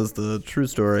 Chernobyl is the true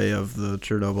story of the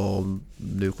Chernobyl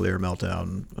nuclear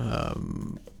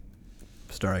meltdown,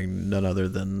 starring none other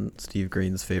than Steve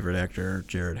Green's favorite actor,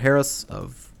 Jared Harris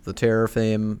of The Terror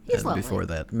fame, He's and lovely. Before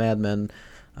that, Mad Men.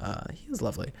 He is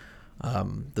lovely.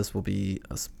 This will be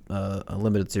a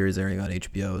limited series airing on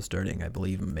HBO starting, I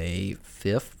believe, May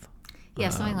 5th. Yeah,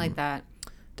 something like that.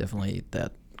 Definitely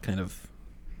that kind of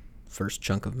first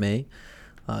chunk of May.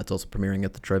 It's also premiering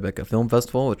at the Tribeca Film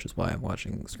Festival, which is why I'm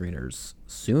watching screeners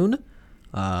soon.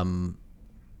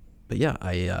 But yeah,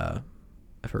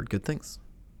 I've heard good things.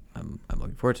 I'm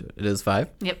looking forward to it. It is 5?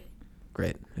 Yep.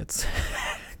 Great. It's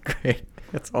great.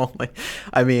 It's only,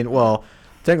 I mean, well,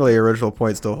 technically original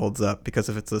point still holds up because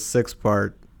if it's a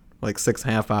 6-part, like 6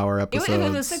 half-hour episodes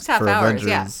it was 6 half for hours,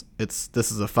 Avengers, yeah.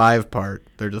 This is a 5-part.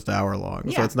 They're just hour long,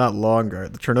 Yeah. so it's not longer.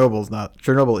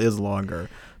 Chernobyl is longer,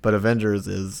 but Avengers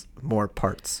is more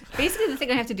parts. Basically, the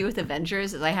thing I have to do with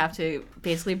Avengers is I have to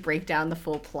basically break down the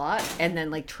full plot and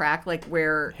then like track like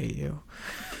where. Hate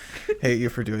you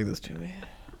for doing this to me.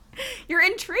 You're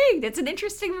intrigued. It's an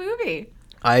interesting movie.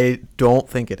 I don't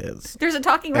think it is. There's a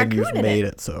talking raccoon and you've made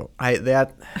it so. I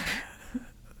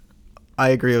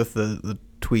agree with the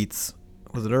tweets.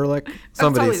 Was it Ehrlich?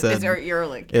 Somebody said it's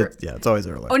Ehrlich. It's always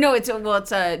Ehrlich. Oh no,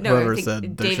 Whoever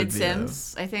said David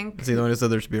Sims. I think. Is he the one who said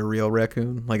there should be a real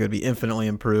raccoon? Like it would be infinitely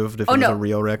improved if it was a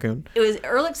real raccoon. It was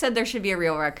Ehrlich said there should be a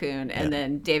real raccoon, and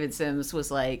then David Sims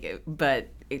was like, "But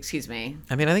excuse me."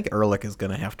 I mean, I think Ehrlich is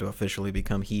going to have to officially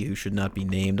become he who should not be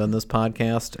named on this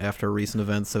podcast after recent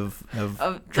events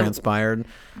have transpired.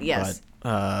 Yes.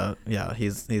 But yeah,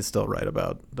 he's still right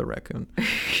about the raccoon.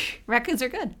 Raccoons are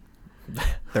good.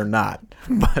 They're not.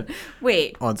 But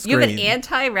wait, on screen, you have an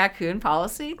anti-raccoon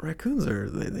policy? Raccoons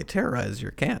they terrorize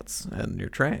your cats and your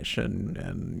trash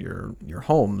and your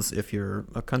homes if you're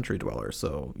a country dweller.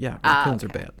 So yeah, raccoons are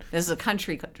bad. This is a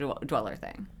country dweller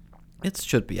thing. It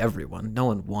should be everyone. No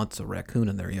one wants a raccoon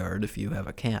in their yard if you have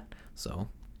a cat. So.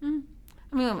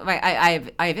 I mean,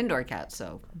 I have indoor cats,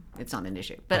 so it's not an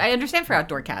issue. But I understand for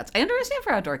outdoor cats. Yeah.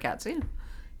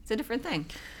 It's a different thing.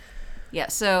 Yeah,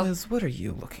 so... Liz, what are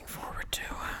you looking forward to?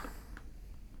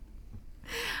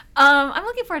 I'm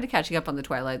looking forward to catching up on The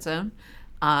Twilight Zone.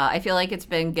 I feel like it's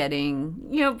been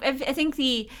getting... I think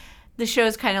the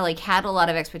show's kind of like had a lot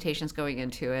of expectations going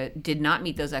into it. Did not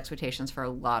meet those expectations for a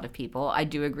lot of people. I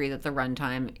do agree that the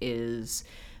runtime is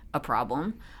a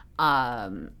problem.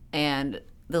 And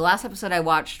the last episode I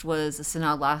watched was the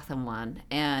Sanaa Lathan one,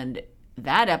 and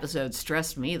that episode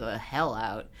stressed me the hell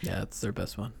out. Yeah, it's their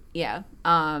best one. Yeah,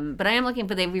 but I am looking.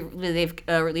 But they've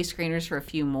released screeners for a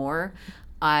few more.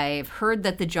 I've heard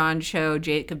that the John Cho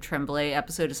Jacob Tremblay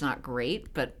episode is not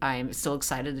great, but I'm still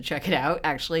excited to check it out.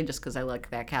 Actually, just because I like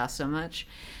that cast so much.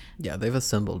 Yeah, they've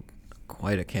assembled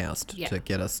quite a cast to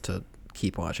get us to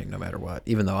keep watching no matter what.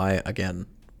 Even though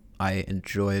I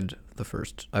enjoyed the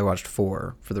first. I watched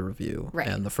 4 for the review,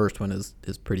 and the first one is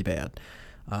pretty bad.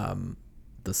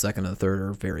 The second and the third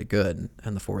are very good,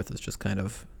 and the fourth is just kind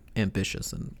of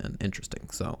ambitious and interesting.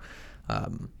 So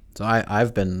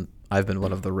I've been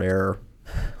one of the rare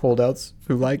holdouts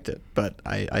who liked it, but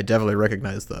I definitely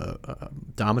recognize the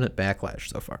dominant backlash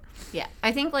so far. Yeah,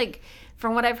 I think like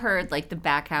from what I've heard, like the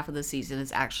back half of the season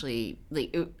is actually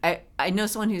like I know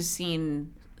someone who's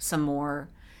seen some more,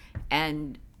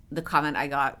 and the comment I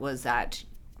got was that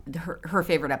her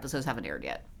favorite episodes haven't aired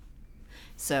yet.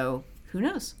 So who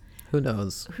knows? Who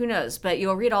knows? But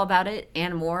you'll read all about it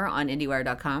and more on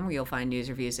IndieWire.com, where you'll find news,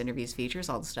 reviews, interviews, features,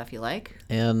 all the stuff you like.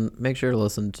 And make sure to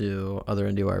listen to other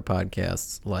IndieWire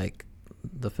podcasts like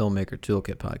the Filmmaker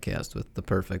Toolkit podcast with the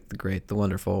perfect, the great, the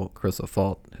wonderful Chris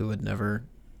O'Falt, who would never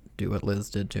do what Liz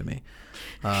did to me.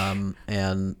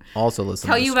 And also listen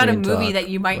Tell to you about a Screen movie Talk that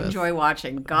you might with... enjoy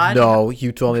watching. God. No,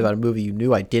 you told me about a movie you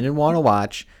knew I didn't want to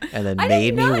watch and then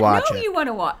made me watch it. You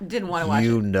didn't want to watch it.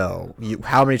 You know.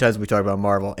 How many times have we talked about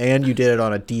Marvel? And you did it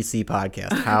on a DC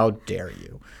podcast. How dare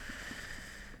you?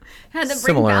 Had to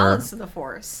bring balance to the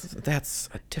Force. That's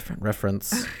a different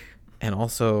reference. And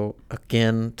also,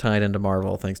 again, tied into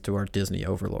Marvel thanks to our Disney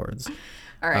overlords.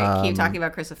 All right, keep talking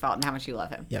about Chris O'Falt and how much you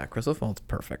love him. Yeah, Chris O'Falt's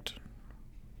perfect.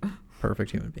 Perfect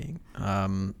human being.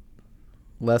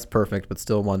 Less perfect, but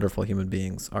still wonderful human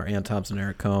beings are Ann Thompson and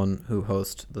Eric Cohn, who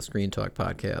host the Screen Talk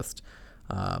podcast.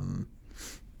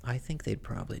 I think they'd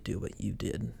probably do what you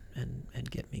did and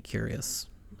get me curious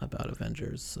about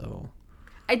Avengers. So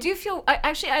I do feel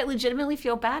I legitimately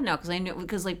feel bad now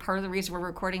because like part of the reason we're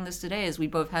recording this today is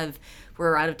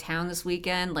we're out of town this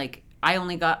weekend. Like I have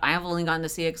only gotten to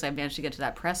see it because I managed to get to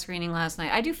that press screening last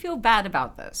night. I do feel bad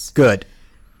about this. Good.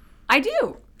 I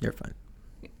do. You're fine.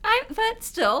 But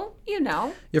still,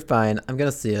 You're fine. I'm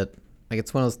gonna see it. Like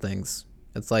it's one of those things.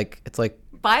 It's like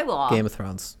by law. Game of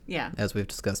Thrones. Yeah. As we've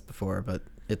discussed before, but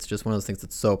it's just one of those things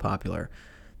that's so popular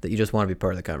that you just want to be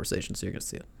part of the conversation, so you're gonna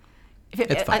see it.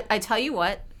 It's fine. I tell you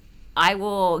what, I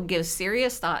will give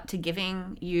serious thought to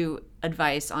giving you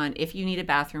advice on if you need a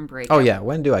bathroom break. Oh yeah,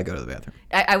 when do I go to the bathroom?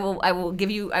 I will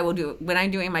do when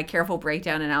I'm doing my careful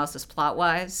breakdown analysis plot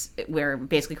wise. We're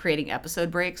basically creating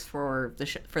episode breaks for the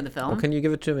film. Well, can you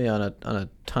give it to me on a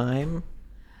time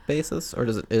basis, or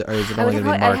is it only going to be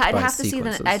marked by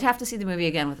sequences? I'd have to see the movie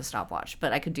again with a stopwatch,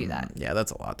 but I could do that. Yeah,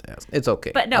 that's a lot to ask. It's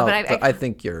okay. But no, I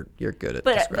think you're good at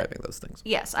describing those things.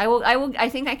 Yes, I will. I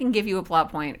think I can give you a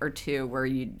plot point or two where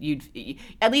you'd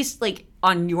at least like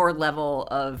on your level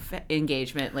of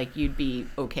engagement, like you'd be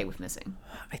okay with missing.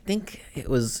 I think it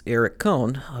was Eric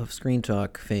Cohn of Screen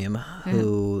Talk fame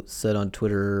who said on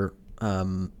Twitter,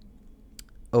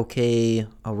 okay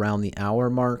around the hour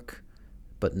mark,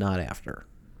 but not after.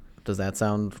 Does that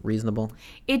sound reasonable?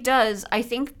 It does. I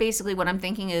think basically what I'm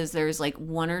thinking is there's like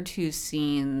one or two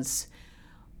scenes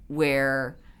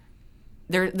where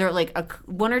they're like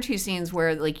one or two scenes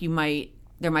where like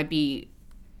there might be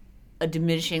a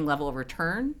diminishing level of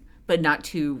return, but not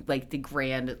to like the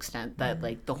grand extent that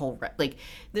like the whole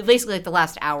basically like the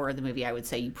last hour of the movie I would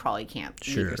say you probably can't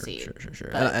Sure.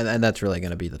 And that's really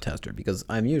going to be the tester, because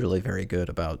I'm usually very good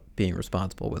about being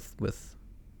responsible with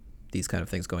these kind of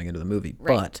things going into the movie.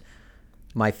 Right. But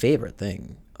my favorite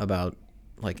thing about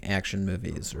like action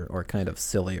movies or kind of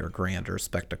silly or grander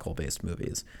spectacle based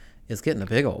movies is getting a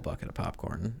big old bucket of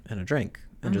popcorn and a drink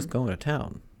and just going to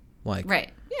town. Like,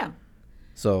 right. Yeah.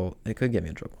 So it could get me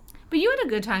in trouble. But you had a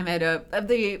good time at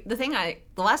the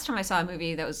last time I saw a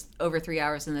movie that was over 3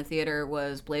 hours in the theater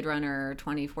was Blade Runner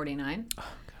 2049. Oh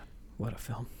God, what a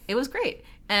film! It was great,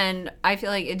 and I feel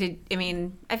like it did. I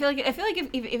mean, I feel like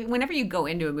if whenever you go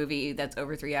into a movie that's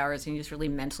over 3 hours and you just really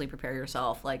mentally prepare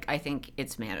yourself, like I think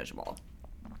it's manageable.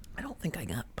 I don't think I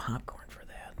got popcorn for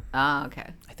that. Ah,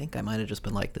 okay. I think I might have just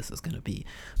been like, this is going to be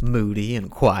moody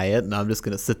and quiet, and I'm just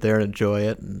going to sit there and enjoy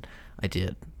it, and I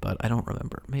did, but I don't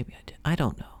remember. Maybe I did. I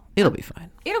don't know. It'll be fine.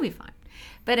 It'll be fine.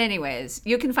 But anyways,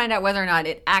 you can find out whether or not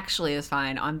it actually is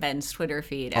fine on Ben's Twitter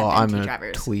feed at I'm going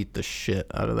to tweet the shit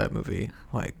out of that movie.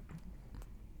 Like,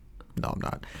 no, I'm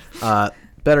not.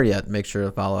 Better yet, make sure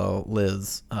to follow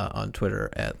Liz on Twitter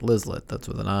at Lizlet. That's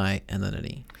with an I and then an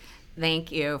E.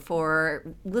 Thank you for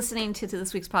listening to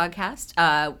this week's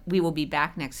podcast. We will be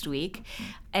back next week.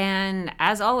 And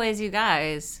as always, you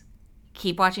guys,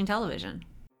 keep watching television.